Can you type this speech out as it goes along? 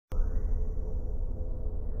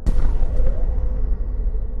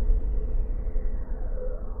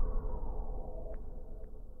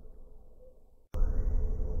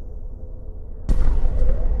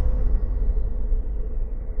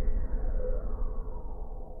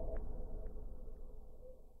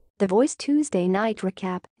The Voice Tuesday Night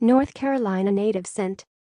Recap. North Carolina native sent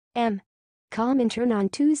M. Commenter on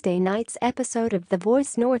Tuesday night's episode of The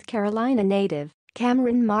Voice. North Carolina native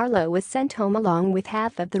Cameron Marlowe was sent home along with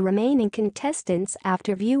half of the remaining contestants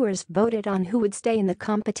after viewers voted on who would stay in the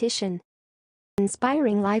competition.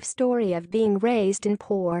 Inspiring life story of being raised in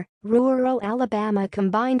poor, rural Alabama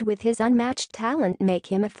combined with his unmatched talent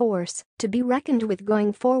make him a force to be reckoned with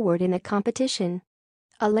going forward in the competition.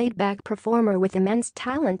 A laid-back performer with immense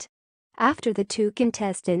talent. After the two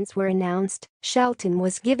contestants were announced, Shelton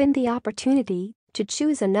was given the opportunity to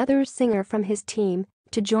choose another singer from his team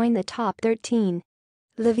to join the top 13.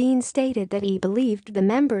 Levine stated that he believed the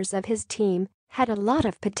members of his team had a lot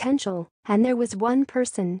of potential and there was one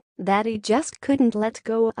person that he just couldn't let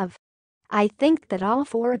go of. "I think that all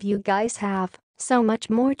four of you guys have so much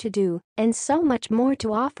more to do and so much more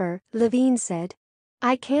to offer," Levine said.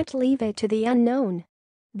 "I can't leave it to the unknown."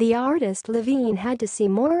 The artist Levine had to see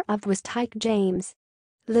more of was Tyke James.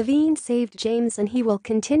 Levine saved James and he will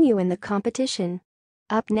continue in the competition.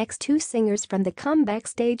 Up next, two singers from the comeback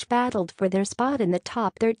stage battled for their spot in the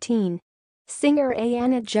top 13. Singer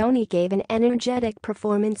Ayana Joni gave an energetic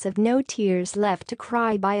performance of No Tears Left to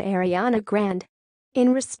Cry by Ariana Grande.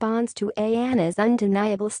 In response to Ayana's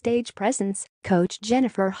undeniable stage presence, coach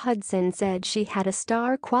Jennifer Hudson said she had a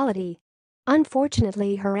star quality.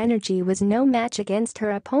 Unfortunately, her energy was no match against her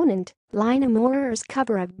opponent, Lina Moore's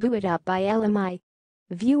cover of Boo It Up by LMI.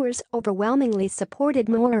 Viewers overwhelmingly supported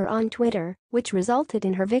Moore on Twitter, which resulted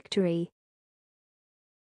in her victory.